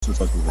Since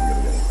I was going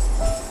to get it.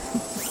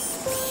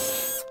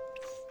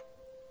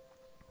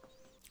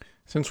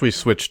 Since we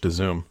switched to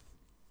Zoom,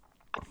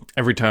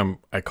 every time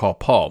I call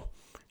Paul,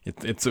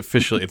 it's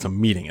officially, it's a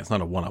meeting. It's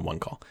not a one-on-one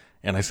call.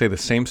 And I say the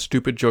same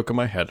stupid joke in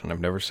my head, and I've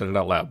never said it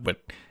out loud,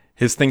 but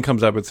his thing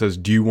comes up and says,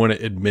 "Do you want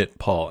to admit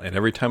Paul?" And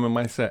every time in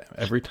my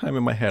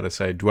head I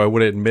say, "Do I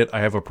want to admit I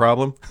have a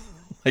problem?"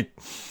 Like,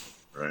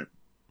 Right.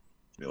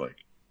 You're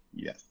like,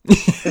 yes.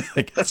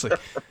 like it's like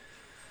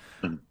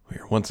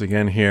we're once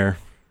again here,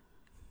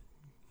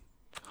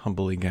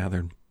 humbly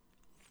gathered.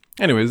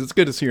 Anyways, it's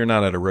good to see you're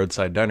not at a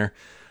roadside diner.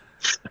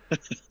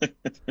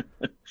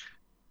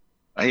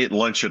 I ate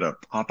lunch at a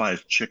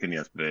Popeye's Chicken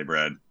yesterday,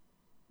 Brad,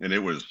 and it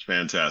was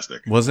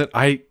fantastic. Was it?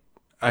 I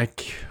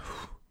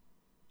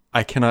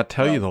cannot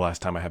tell you Well, the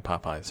last time I had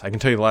Popeyes. I can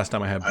tell you the last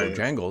time I had I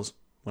Bojangles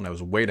when I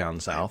was way down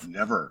I've south.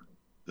 never.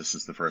 This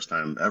is the first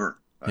time ever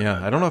I've Yeah,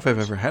 had I don't know if I've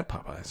Popeyes. ever had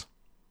Popeyes.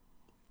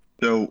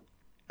 So,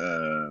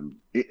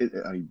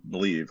 I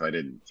believe I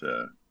didn't.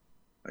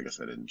 I guess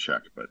I didn't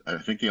check, but I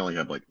think they only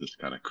have like this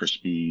kind of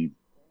crispy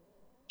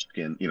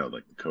skin,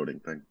 like the coating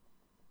thing,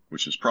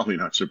 which is probably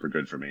not super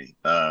good for me.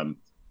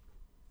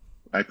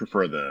 I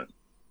prefer the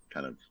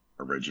kind of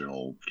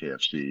original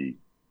KFC,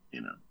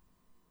 you know,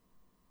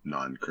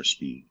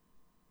 non-crispy,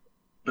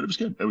 but it was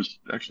good. It was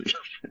actually,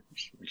 it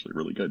was actually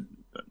really good.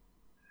 But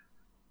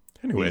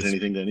means Anyways,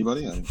 anything to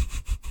anybody?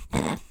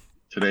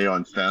 Today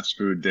on Fast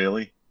Food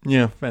Daily.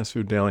 yeah, fast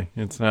food daily.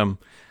 It's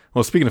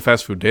well, speaking of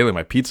fast food daily,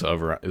 my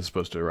pizza is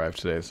supposed to arrive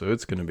today, so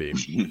it's gonna be a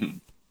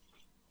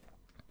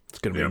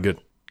Yeah,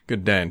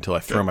 good day until I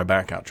throw good. my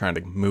back out trying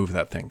to move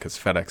that thing because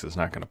FedEx is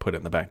not gonna put it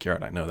in the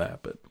backyard. I know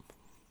that, but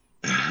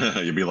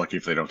You'd be lucky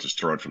if they don't just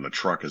throw it from the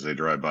truck as they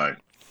drive by.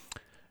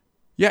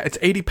 yeah, it's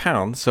 80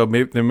 pounds, so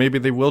maybe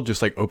they will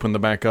just like open the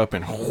back up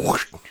and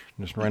whoosh,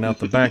 just run out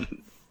the back.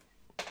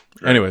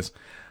 Right. Anyways,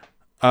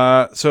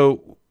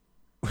 so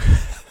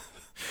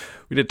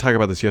we did talk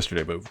about this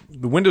yesterday, but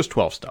the Windows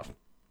 12 stuff.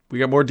 We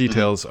got more Mhm.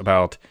 details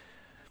about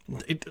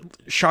it.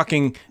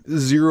 Shocking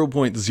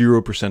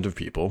 0.0% of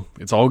people.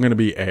 It's all going to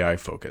be AI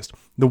focused.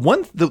 The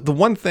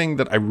one thing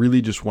that I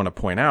really just want to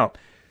point out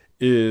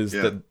is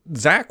Yeah. that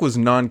Zach was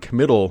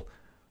non-committal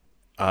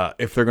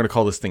if they're going to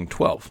call this thing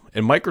 12.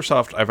 And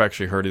Microsoft, I've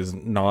actually heard, is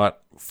not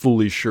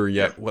fully sure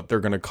Yeah. yet what they're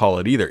going to call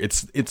it either.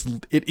 It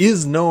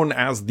is known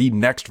as the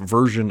next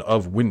version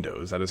of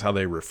Windows. That is how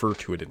they refer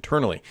to it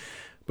internally.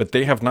 But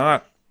they have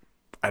not.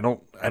 I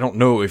don't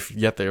know if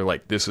yet they're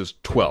like, this is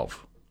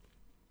 12.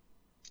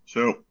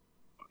 So,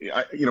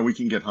 we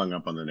can get hung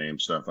up on the name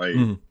stuff.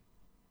 Mhm.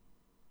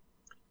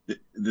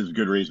 There's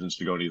good reasons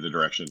to go in either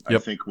direction. I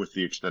Yep. think with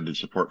the extended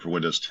support for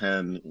Windows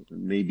 10,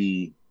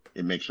 maybe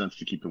it makes sense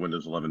to keep the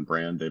Windows 11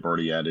 brand. They've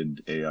already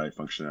added AI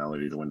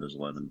functionality to Windows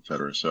 11, et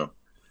cetera. So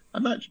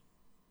I'm not,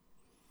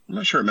 I'm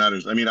not sure it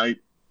matters. I mean,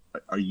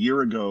 a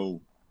year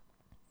ago,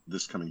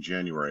 this coming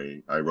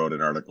January, I wrote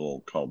an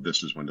article called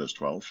 "This is Windows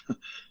 12,"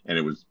 and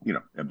it was,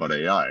 about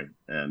AI.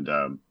 And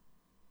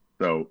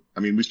so, I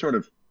mean, we sort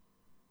of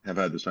have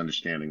had this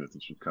understanding that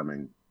this was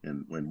coming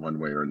in one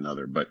way or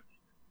another. But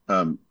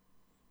um,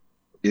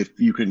 if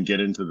you can get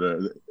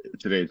into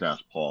today's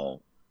Ask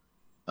Paul,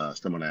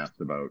 someone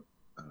asked about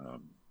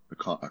um, a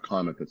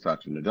comment that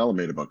Satya Nadella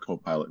made about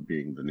Copilot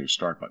being the new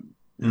start button.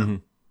 Hmm.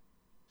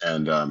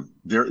 And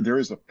there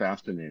is a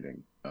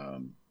fascinating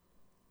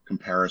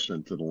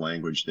comparison to the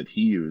language that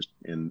he used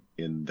in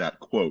that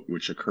quote,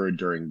 which occurred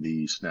during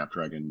the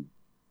Snapdragon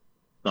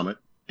Summit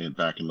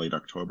back in late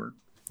October.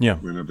 Yeah.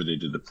 Remember, they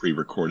did the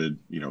pre-recorded,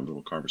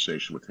 little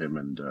conversation with him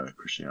and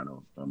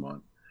Cristiano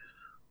Amon.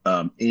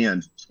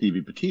 And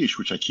Stevie Patish,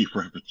 which I keep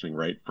referencing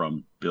right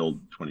from Build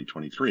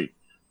 2023,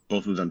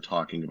 both of them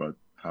talking about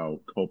how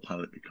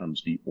Copilot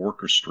becomes the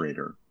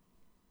orchestrator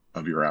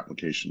of your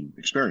application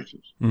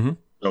experiences. Hmm.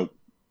 So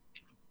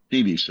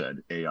Stevie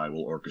said AI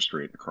will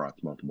orchestrate across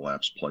multiple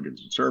apps,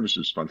 plugins, and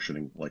services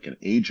functioning like an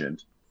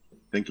agent.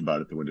 Think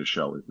about it, the Windows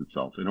shell is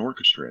itself an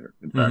orchestrator.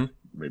 In Hmm. fact,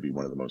 maybe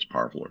one of the most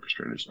powerful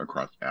orchestrators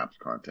across apps,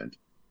 content,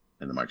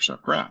 and the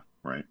Microsoft Graph,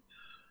 right?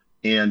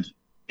 And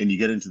you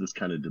get into this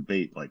kind of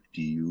debate, like,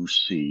 do you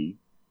see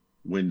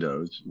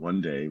Windows one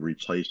day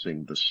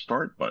replacing the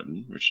start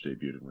button, which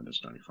debuted in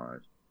Windows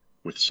 95,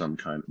 with some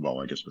kind, well,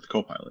 I guess with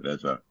Copilot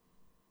as a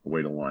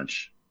way to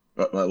launch.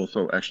 Well,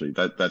 so actually,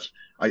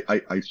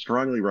 I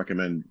strongly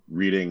recommend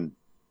reading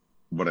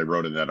what I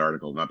wrote in that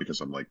article, not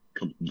because I'm like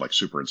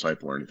super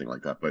insightful or anything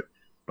like that, but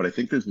I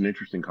think there's an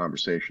interesting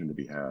conversation to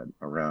be had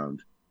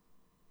around.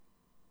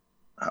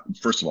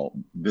 First of all,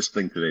 this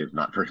thing today is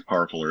not very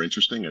powerful or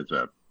interesting as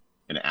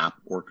an app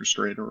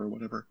orchestrator or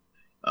whatever.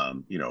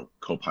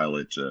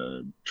 Copilot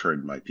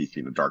turned my PC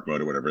into dark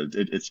mode or whatever.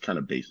 It's kind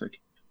of basic,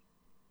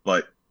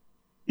 but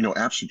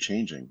apps are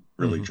changing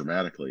really Hmm.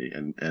 dramatically.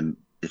 And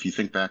if you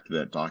think back to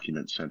that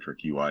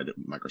document-centric UI that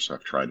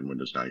Microsoft tried in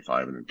Windows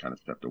 95 and then kind of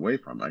stepped away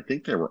from, I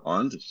think they were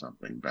onto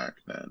something back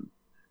then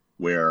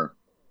where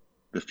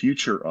the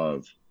future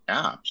of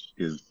apps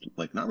is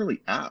like not really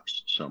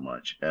apps so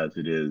much as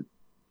it is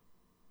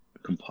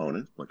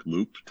components, like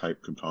loop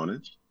type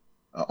components,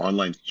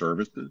 online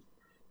services,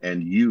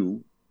 and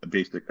you a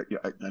basic.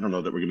 I don't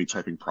know that we're going to be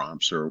typing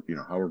prompts or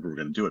however we're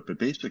going to do it, but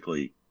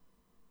basically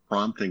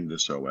prompting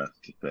this OS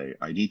to say,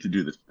 I need to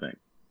do this thing.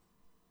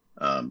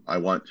 I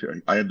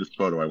have this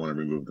photo, I want to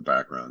remove the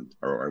background,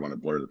 or I want to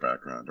blur the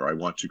background, or I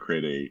want to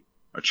create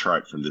a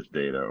chart from this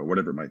data, or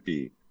whatever it might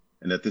be,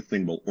 and that this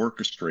thing will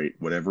orchestrate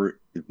whatever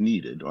is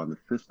needed on the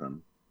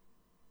system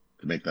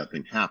to make that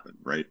thing happen,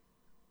 right?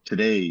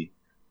 Today,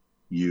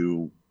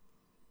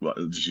 well,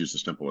 just use the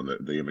simple one,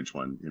 the image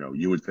one,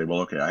 you would say,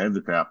 well, okay, I have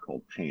this app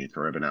called Paint,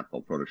 or I have an app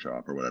called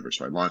Photoshop or whatever.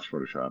 So I launch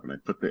Photoshop and I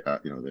put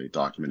the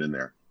document in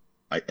there,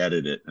 I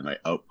edit it and I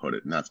output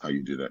it. And that's how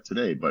you do that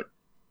today. But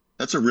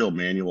that's a real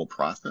manual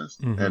process.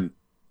 Mm-hmm. And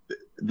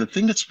the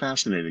thing that's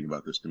fascinating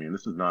about this to me, and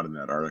this is not in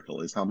that article,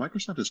 is how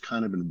Microsoft has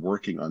kind of been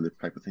working on this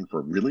type of thing for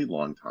a really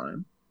long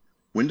time.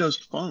 Windows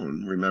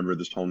Phone, remember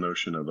this whole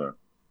notion of a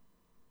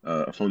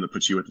phone that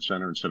puts you at the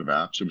center instead of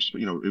apps.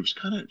 It was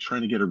kind of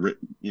trying to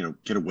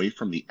get away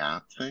from the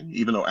app thing,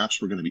 even though apps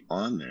were going to be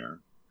on there.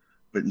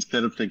 But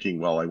instead of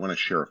thinking, well, I want to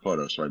share a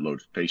photo, so I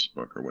load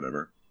Facebook or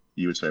whatever,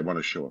 you would say, I want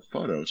to show a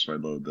photo, so I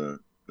load the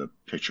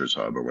Pictures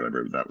Hub or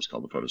whatever that was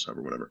called, the Photos Hub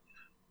or whatever.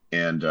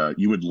 And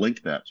you would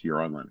link that to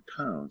your online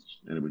accounts,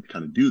 and it would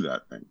kind of do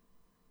that thing.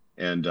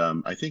 And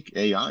I think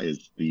AI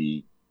is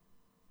the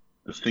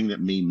thing that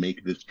may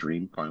make this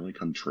dream finally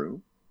come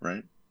true,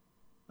 right?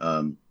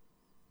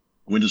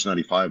 Windows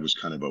 95 was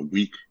kind of a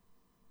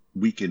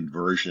weakened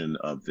version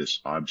of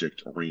this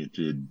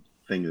object-oriented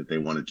thing that they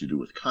wanted to do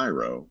with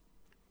Cairo,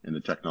 and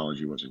the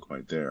technology wasn't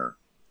quite there.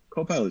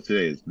 Copilot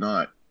today is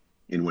not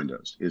in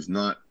Windows, is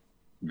not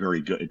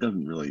very good. It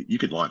doesn't really, you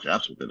could launch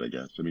apps with it, I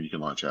guess. I mean, you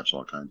can launch apps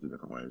all kinds of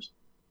different ways.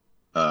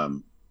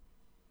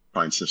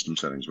 Find system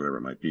settings, whatever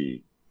it might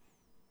be.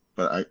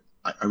 But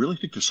I really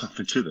think there's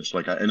something to this.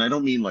 And I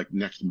don't mean like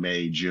next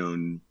May,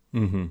 June,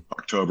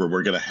 October,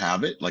 we're going to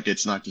have it. Like,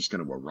 it's not just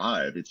going to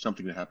arrive. It's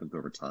something that happens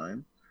over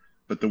time.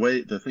 But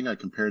the thing I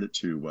compared it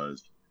to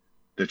was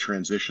the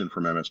transition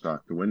from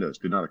MS-DOS to Windows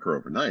did not occur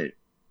overnight.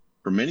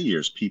 For many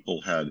years,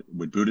 people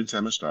would boot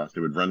into MS-DOS.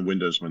 They would run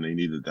Windows when they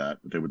needed that,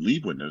 but they would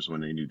leave Windows when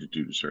they needed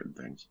to do certain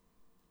things.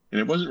 And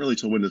it wasn't really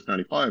till Windows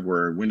 95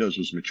 where Windows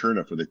was mature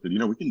enough where they said,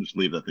 we can just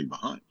leave that thing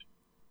behind.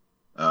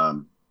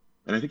 And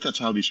I think that's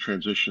how these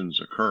transitions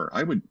occur.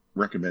 I would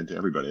recommend to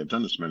everybody, I've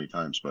done this many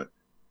times, but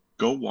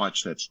go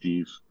watch that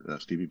Stevie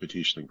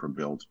Patish thing from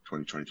Build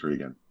 2023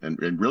 again,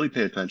 and really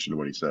pay attention to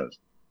what he says,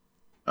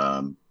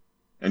 and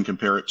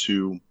compare it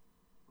to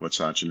what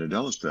Satya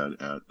Nadella said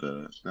at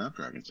the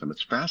Snapdragon Summit.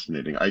 It's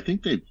fascinating. I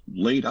think they've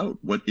laid out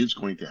what is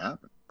going to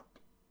happen.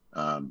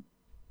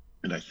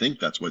 And I think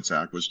that's what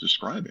Zach was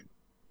describing,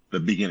 the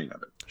beginning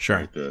of it. Sure.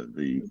 Right?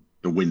 The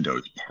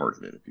Windows part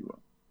of it, if you will.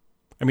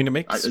 I mean, it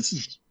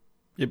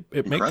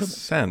makes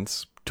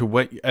sense to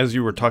what, as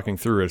you were talking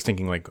through, I was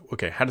thinking like,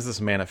 okay, how does this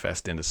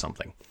manifest into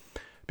something?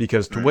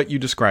 Because what you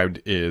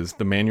described is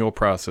the manual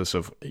process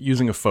of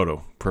using a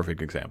photo,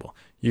 perfect example.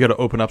 You got to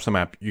open up some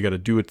app, you got to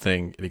do a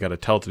thing, you got to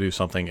tell it to do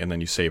something, and then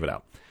you save it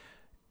out.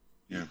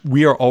 Yeah.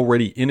 We are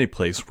already in a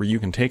place where you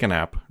can take an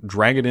app,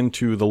 drag it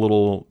into the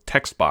little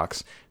text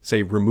box,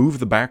 say remove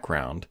the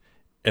background,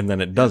 and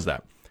then it does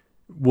that.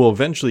 We'll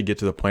eventually get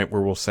to the point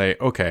where we'll say,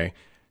 okay,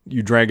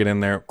 you drag it in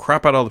there,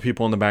 crop out all the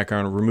people in the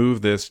background,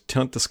 remove this,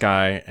 tint the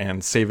sky,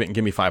 and save it and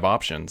give me 5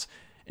 options.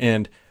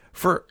 And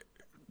for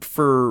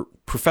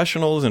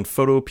professionals and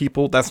photo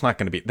people,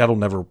 that'll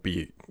never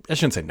be, I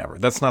shouldn't say never,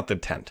 that's not the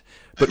intent.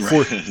 But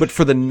for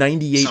the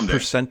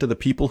 98% of the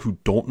people who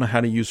don't know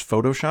how to use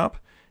Photoshop,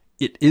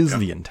 it is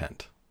the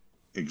intent.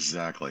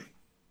 Exactly.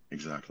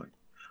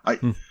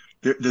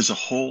 There's a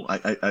whole,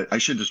 I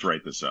should just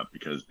write this up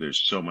because there's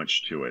so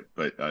much to it,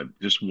 but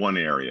just one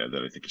area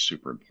that I think is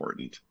super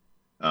important.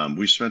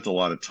 We've spent a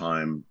lot of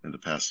time in the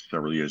past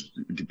several years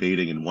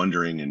debating and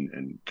wondering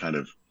and kind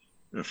of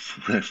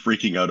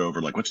freaking out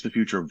over like, what's the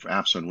future of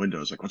apps on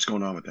Windows? Like, what's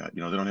going on with that?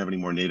 They don't have any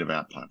more native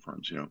app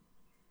platforms,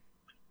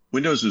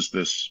 Windows is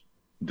this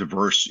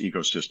diverse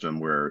ecosystem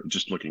where,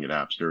 just looking at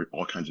apps, there are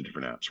all kinds of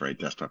different apps, right?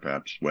 Desktop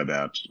apps, web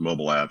apps,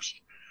 mobile apps,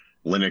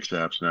 Linux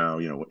apps now,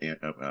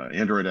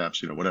 Android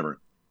apps, whatever.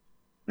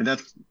 And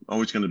that's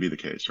always going to be the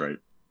case, right?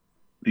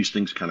 These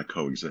things kind of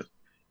coexist.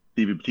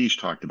 Stevie Patish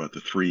talked about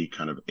the 3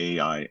 kind of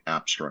AI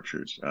app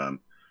structures,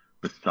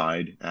 the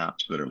side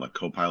apps that are like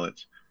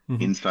Copilots,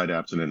 inside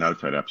apps, and then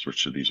outside apps,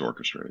 which are these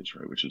orchestrators,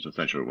 right? Which is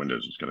essentially what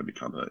Windows is going to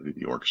become,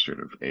 the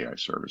orchestrator of AI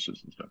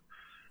services and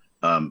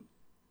stuff.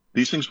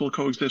 These things will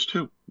coexist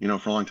too,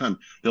 for a long time.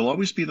 There'll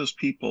always be those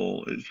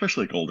people,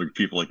 especially like older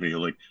people like me,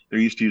 who they're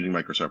used to using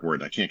Microsoft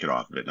Word. I can't get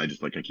off of it. And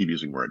I keep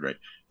using Word, right?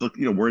 Look,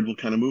 Word will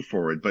kind of move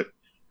forward, but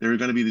there are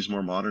going to be these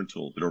more modern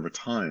tools that over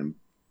time,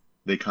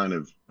 they kind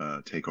of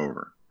take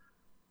over.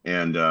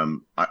 And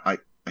I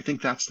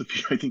think I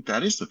think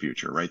that is the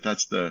future, right?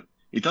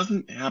 It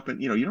doesn't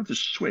happen, you don't have to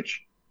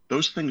switch.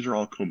 Those things are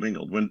all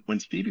commingled. When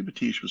Stevie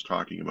Patish was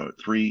talking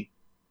about 3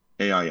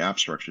 AI app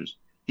structures,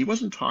 he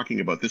wasn't talking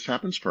about this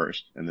happens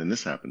first, and then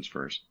this happens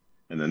first,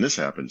 and then this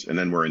happens, and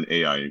then we're in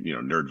AI,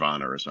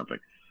 nerdvana or something.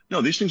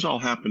 No, these things all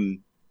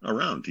happen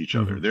around each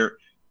other.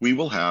 We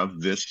will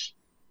have this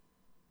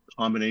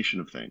combination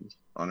of things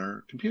on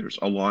our computers,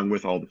 along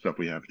with all the stuff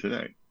we have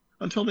today,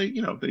 until they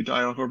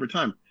die off over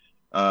time.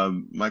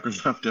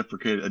 Microsoft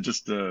deprecated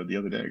just the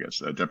other day, I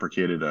guess,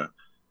 deprecated a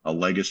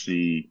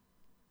legacy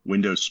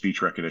Windows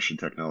speech recognition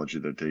technology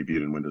that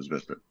debuted in Windows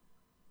Vista.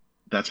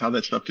 That's how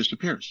that stuff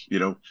disappears.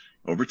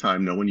 Over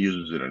time, no one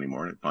uses it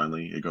anymore, and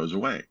finally it goes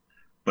away.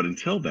 But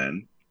until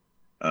then,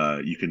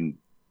 you can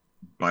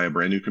buy a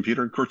brand new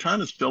computer, and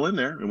Cortana's still in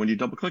there. And when you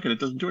double click it, it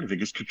doesn't do anything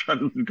because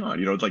Cortana's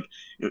gone. It's like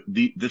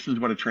this is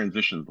what a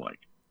transition's like.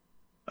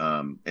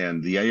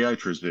 And the AI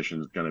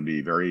transition is going to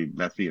be very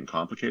messy and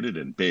complicated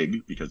and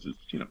big because it's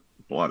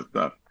a lot of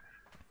stuff.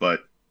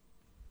 But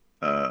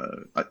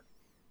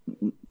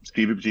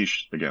Steve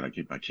Batish,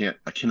 again,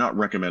 I cannot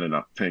recommend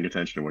enough paying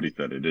attention to what he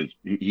said.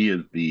 He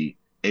is the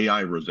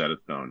AI Rosetta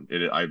Stone.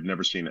 I've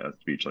never seen a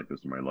speech like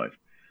this in my life.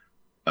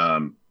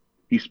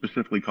 He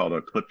specifically called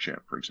out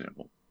Clipchamp, for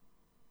example,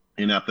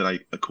 an app that I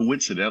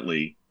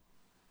coincidentally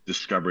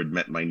discovered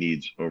met my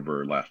needs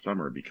over last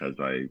summer because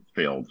I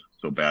failed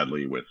so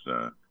badly with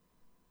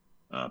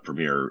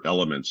Premiere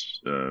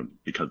Elements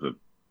because of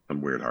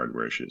some weird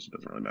hardware issues. It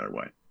doesn't really matter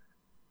why.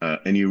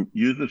 And you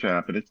use this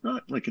app, and it's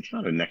not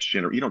a next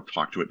generation. You don't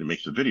talk to it and it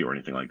makes a video or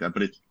anything like that.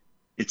 But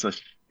it's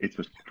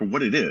for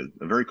what it is,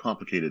 a very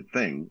complicated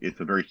thing. It's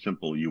a very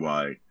simple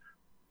UI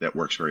that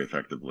works very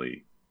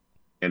effectively,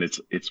 and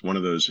it's one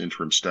of those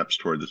interim steps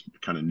toward this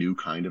kind of new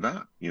kind of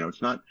app.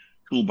 It's not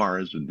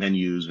toolbars and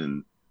menus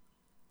and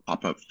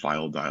pop-up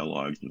file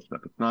dialogues and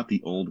stuff. It's not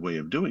the old way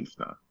of doing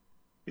stuff.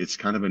 It's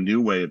kind of a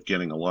new way of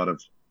getting a lot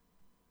of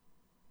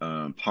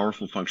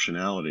powerful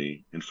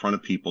functionality in front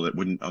of people that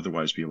wouldn't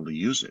otherwise be able to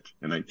use it.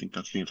 And I think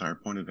that's the entire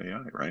point of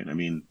AI, right? I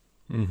mean,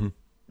 from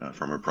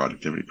a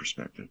productivity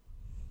perspective.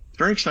 It's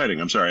very exciting.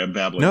 I'm sorry, I'm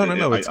babbling.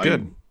 No, it's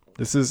good.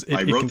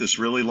 I wrote this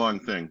really long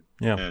thing.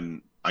 Yeah.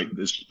 And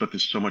but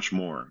there's so much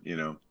more,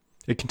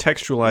 It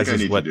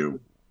contextualizes what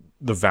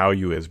the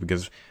value is,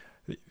 because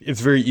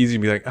it's very easy to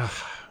be like, I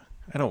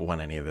don't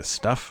want any of this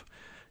stuff.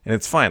 And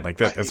it's fine. Like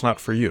that's not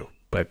for you.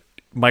 But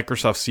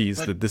Microsoft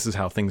sees that this is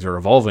how things are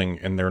evolving,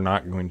 and they're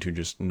not going to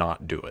just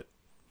not do it.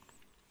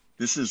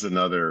 This is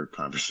another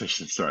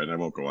conversation. Sorry, and I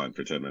won't go on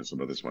for 10 minutes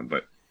about this one.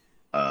 But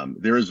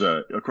there is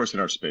of course, in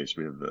our space,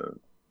 we have the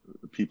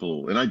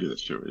people, and I do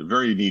this too,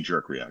 very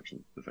knee-jerk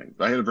reactions to things.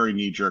 I had a very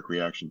knee-jerk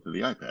reaction to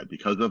the iPad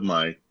because of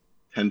my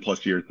 10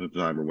 plus years at the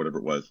time, or whatever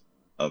it was,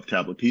 of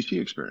tablet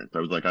PC experience. I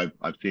was like,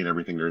 I've seen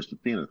everything there is to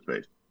see in the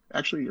space.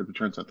 Actually, as it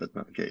turns out, that's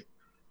not the case.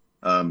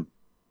 I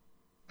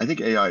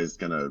think AI is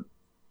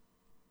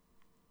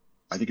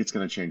it's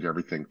going to change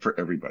everything for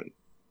everybody.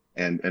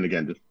 And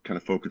again, just kind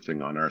of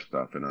focusing on our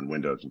stuff and on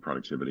Windows and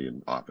productivity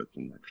and Office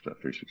and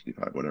Microsoft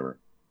 365, whatever.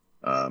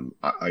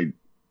 I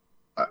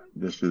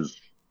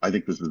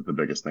think this is the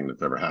biggest thing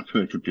that's ever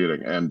happened in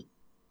computing. And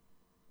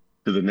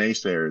to the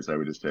naysayers, I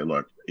would just say,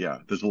 look, yeah,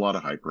 there's a lot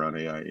of hype around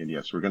AI. And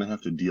yes, we're going to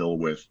have to deal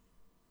with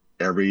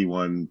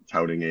everyone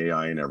touting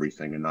AI and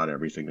everything, and not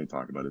everything they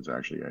talk about is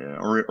actually AI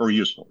or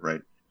useful,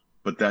 right?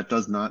 But that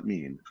does not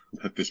mean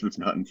that this is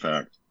not, in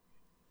fact,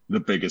 the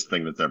biggest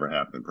thing that's ever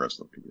happened in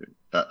personal computing.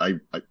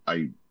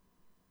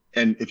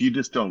 And if you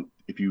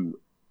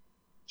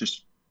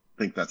just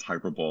think that's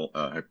hyperbolic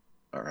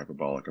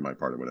on my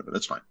part or whatever,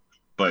 that's fine.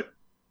 But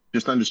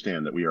just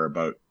understand that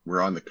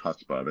we're on the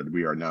cusp of, and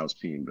we are now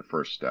seeing the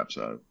first steps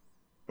of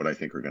what I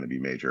think are going to be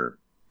major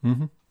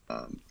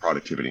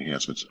productivity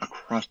enhancements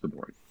across the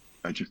board.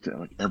 I just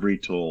like every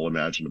tool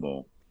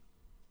imaginable.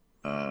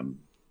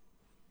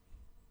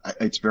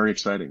 It's very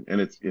exciting,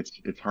 and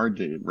it's hard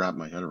to wrap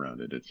my head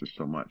around it. It's just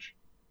so much.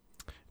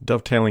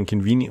 Dovetailing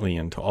conveniently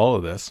into all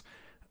of this,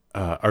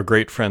 our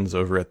great friends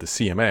over at the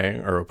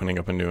CMA are opening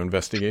up a new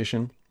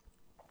investigation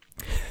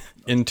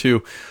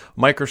into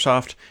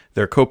Microsoft,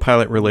 their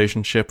Copilot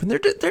relationship, and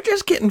they're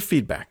just getting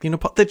feedback.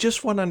 They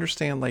just want to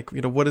understand,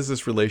 what is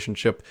this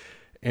relationship,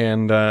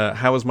 and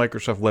how is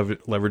Microsoft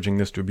leveraging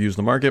this to abuse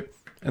the market?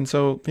 And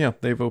so, yeah,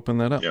 they've opened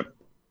that up. Yep.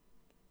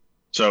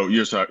 So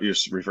you're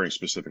referring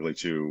specifically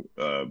to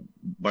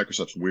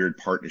Microsoft's weird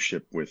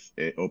partnership with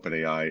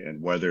OpenAI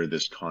and whether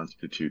this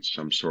constitutes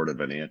some sort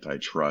of an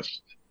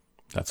antitrust.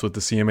 That's what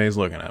the CMA is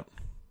looking at.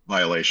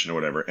 Violation or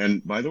whatever.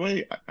 And by the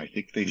way, I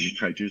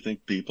do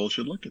think people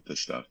should look at this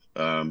stuff.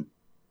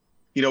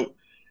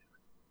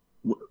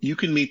 You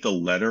can meet the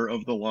letter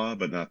of the law,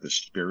 but not the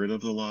spirit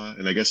of the law.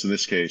 And I guess in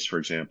this case, for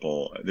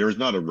example, there is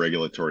not a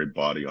regulatory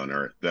body on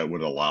earth that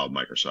would allow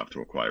Microsoft to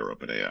acquire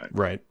OpenAI.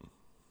 Right.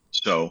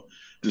 So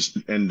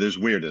there's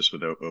weirdness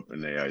with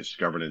OpenAI's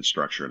governance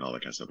structure and all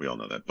that kind of stuff. We all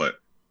know that,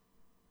 but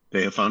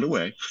they have found a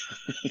way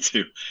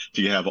to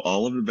have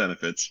all of the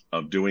benefits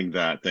of doing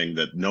that thing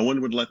that no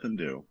one would let them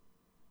do.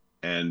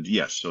 And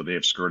yes, so they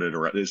have skirted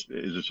around. Is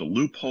this a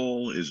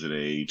loophole? Is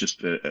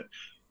it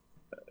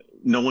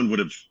no one would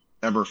have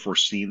ever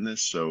foreseen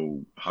this?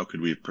 So how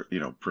could we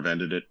have,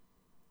 prevented it?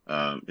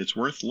 It's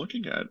worth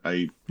looking at.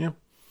 It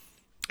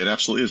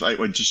absolutely is. I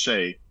would just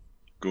say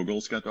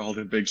Google's got all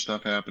their big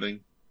stuff happening.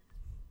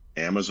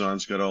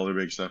 Amazon's got all their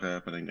big stuff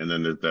happening. And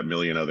then there's that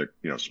million other,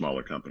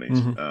 smaller companies.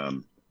 Mm-hmm.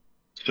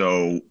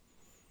 So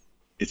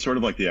it's sort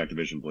of like the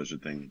Activision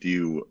Blizzard thing. Do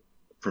you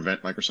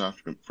prevent Microsoft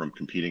from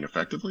competing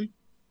effectively,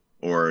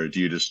 or do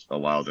you just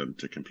allow them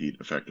to compete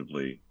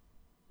effectively?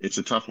 It's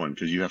a tough one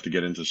because you have to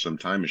get into some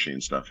time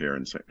machine stuff here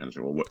and say,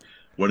 well,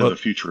 what are the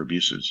future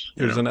abuses?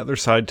 There's another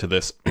side to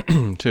this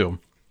too.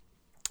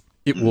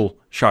 It will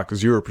shock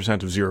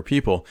 0% of zero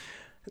people.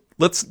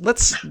 Let's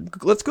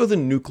go the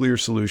nuclear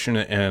solution,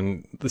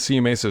 and the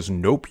CMA says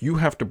nope. You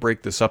have to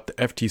break this up. The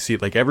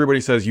FTC, like everybody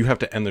says, you have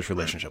to end this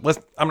relationship.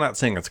 I'm not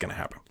saying that's going to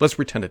happen. Let's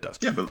pretend it does.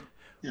 Yeah, but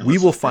we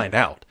will find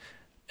out,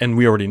 and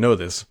we already know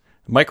this.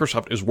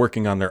 Microsoft is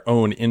working on their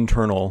own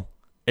internal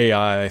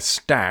AI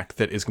stack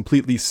that is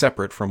completely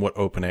separate from what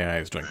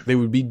OpenAI is doing. They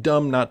would be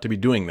dumb not to be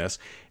doing this.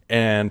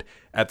 And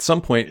at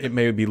some point, it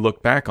may be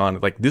looked back on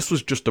like this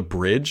was just a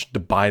bridge to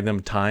buy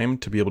them time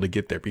to be able to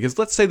get there. Because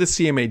let's say the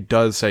CMA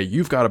does say,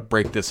 you've got to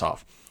break this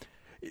off.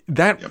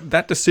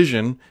 That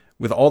decision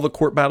with all the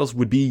court battles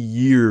would be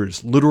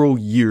years, literal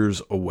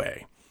years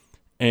away.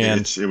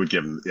 And it would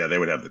give them, they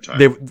would have the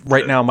time.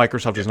 Right now,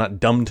 Microsoft is not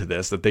dumb to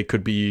this, that they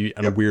could be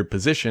in a weird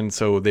position.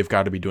 So they've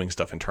got to be doing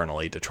stuff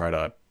internally to try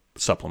to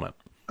supplement.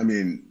 I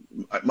mean,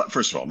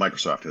 first of all,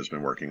 Microsoft has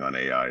been working on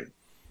AI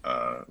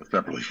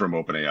separately from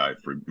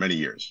OpenAI for many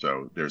years.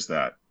 So there's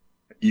that.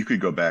 You could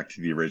go back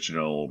to the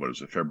original,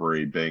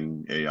 February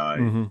Bing AI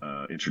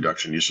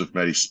introduction. Yusuf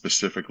Mehdi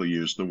specifically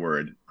used the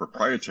word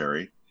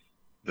proprietary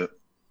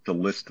to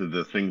list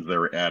the things they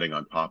were adding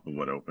on top of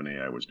what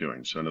OpenAI was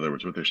doing. So in other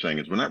words, what they're saying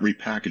is we're not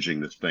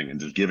repackaging this thing and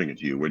just giving it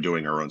to you. We're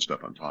doing our own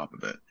stuff on top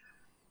of it.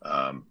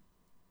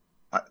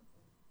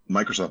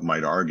 Microsoft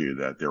might argue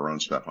that their own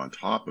stuff on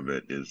top of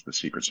it is the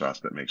secret sauce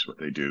that makes what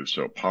they do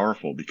so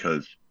powerful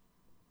because,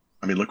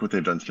 I mean, look what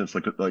they've done since,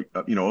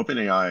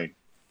 OpenAI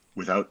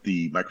without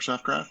the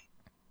Microsoft graph,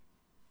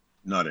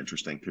 not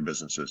interesting to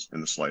businesses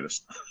in the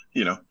slightest,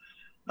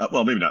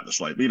 well, maybe not in the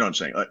slightest, but you know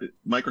what I'm saying?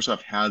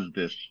 Microsoft has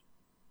this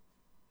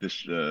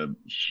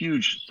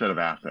huge set of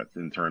assets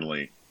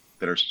internally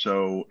that are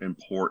so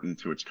important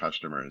to its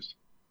customers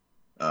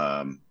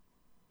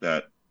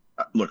that,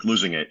 look,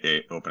 losing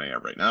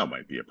OpenAI right now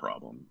might be a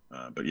problem.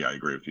 But yeah, I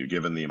agree with you.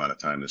 Given the amount of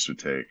time this would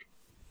take,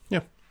 they're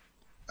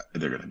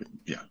going to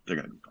be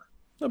fine.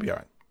 They'll be all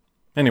right.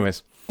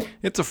 Anyways,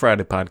 it's a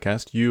Friday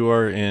podcast. You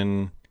are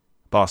in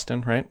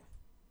Boston, right?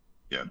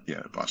 Yeah,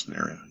 Boston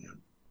area.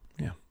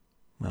 Yeah.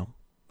 Well,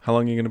 how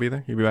long are you going to be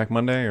there? You'll be back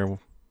Monday, or?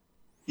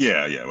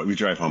 Yeah. We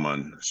drive home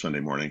on Sunday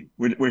morning.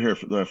 We're here.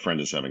 The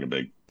friend is having a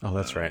big. Oh,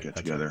 that's right. Get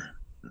together.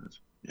 Right.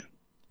 Yeah.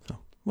 So,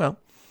 well.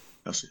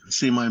 I'll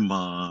see my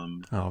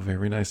mom. Oh,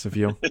 very nice of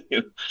you.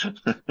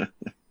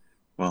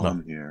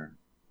 I'm here.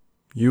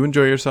 You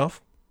enjoy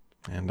yourself,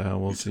 and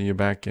we'll see you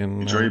back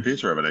in. Enjoy your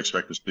pizza oven. I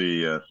expect to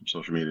see some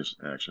social media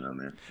action on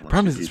there.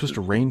 Problem is, it's supposed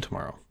to rain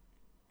tomorrow.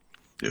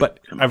 Dude, but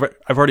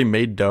I've already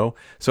made dough,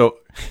 so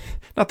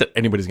not that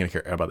anybody's gonna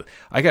care about it.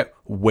 I got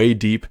way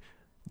deep.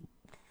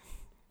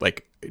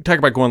 Like, talk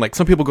about going, like,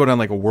 some people go down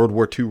like a World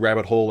War II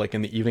rabbit hole, like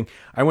in the evening.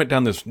 I went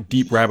down this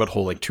deep rabbit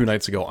hole like 2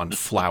 nights ago on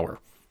flour.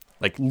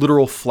 Like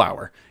literal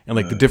flour, and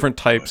like the different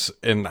types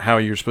and how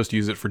you're supposed to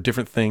use it for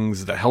different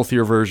things, the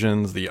healthier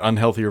versions, the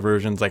unhealthier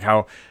versions, like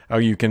how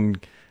you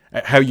can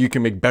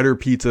make better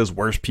pizzas,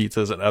 worse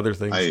pizzas, and other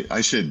things.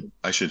 I should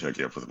hook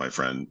you up with my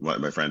friend.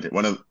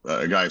 One of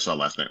a guy I saw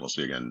last night. We'll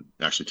see again.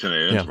 Actually,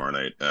 tonight and tomorrow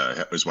night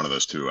is one of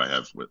those two I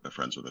have with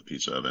friends with a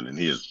pizza oven, and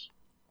he is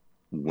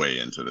way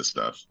into this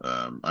stuff.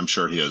 I'm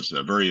sure he has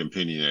a very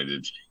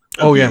opinionated.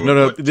 Oh yeah,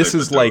 no. This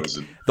is like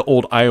the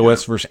old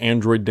iOS versus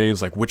Android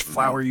days, like which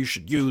flour you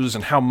should use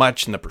and how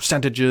much and the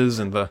percentages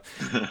and the.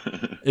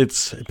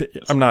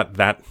 I'm not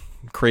that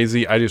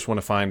crazy. I just want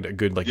to find a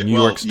good New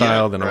York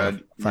style. Then I'll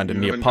find a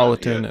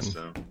Neapolitan and.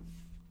 So,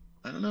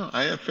 I don't know.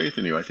 I have faith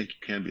in you. I think you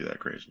can be that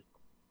crazy.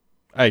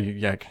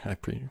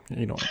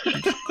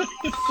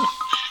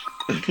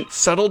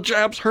 Subtle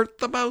jabs hurt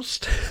the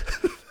most.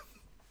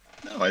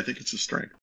 No, I think it's a strength.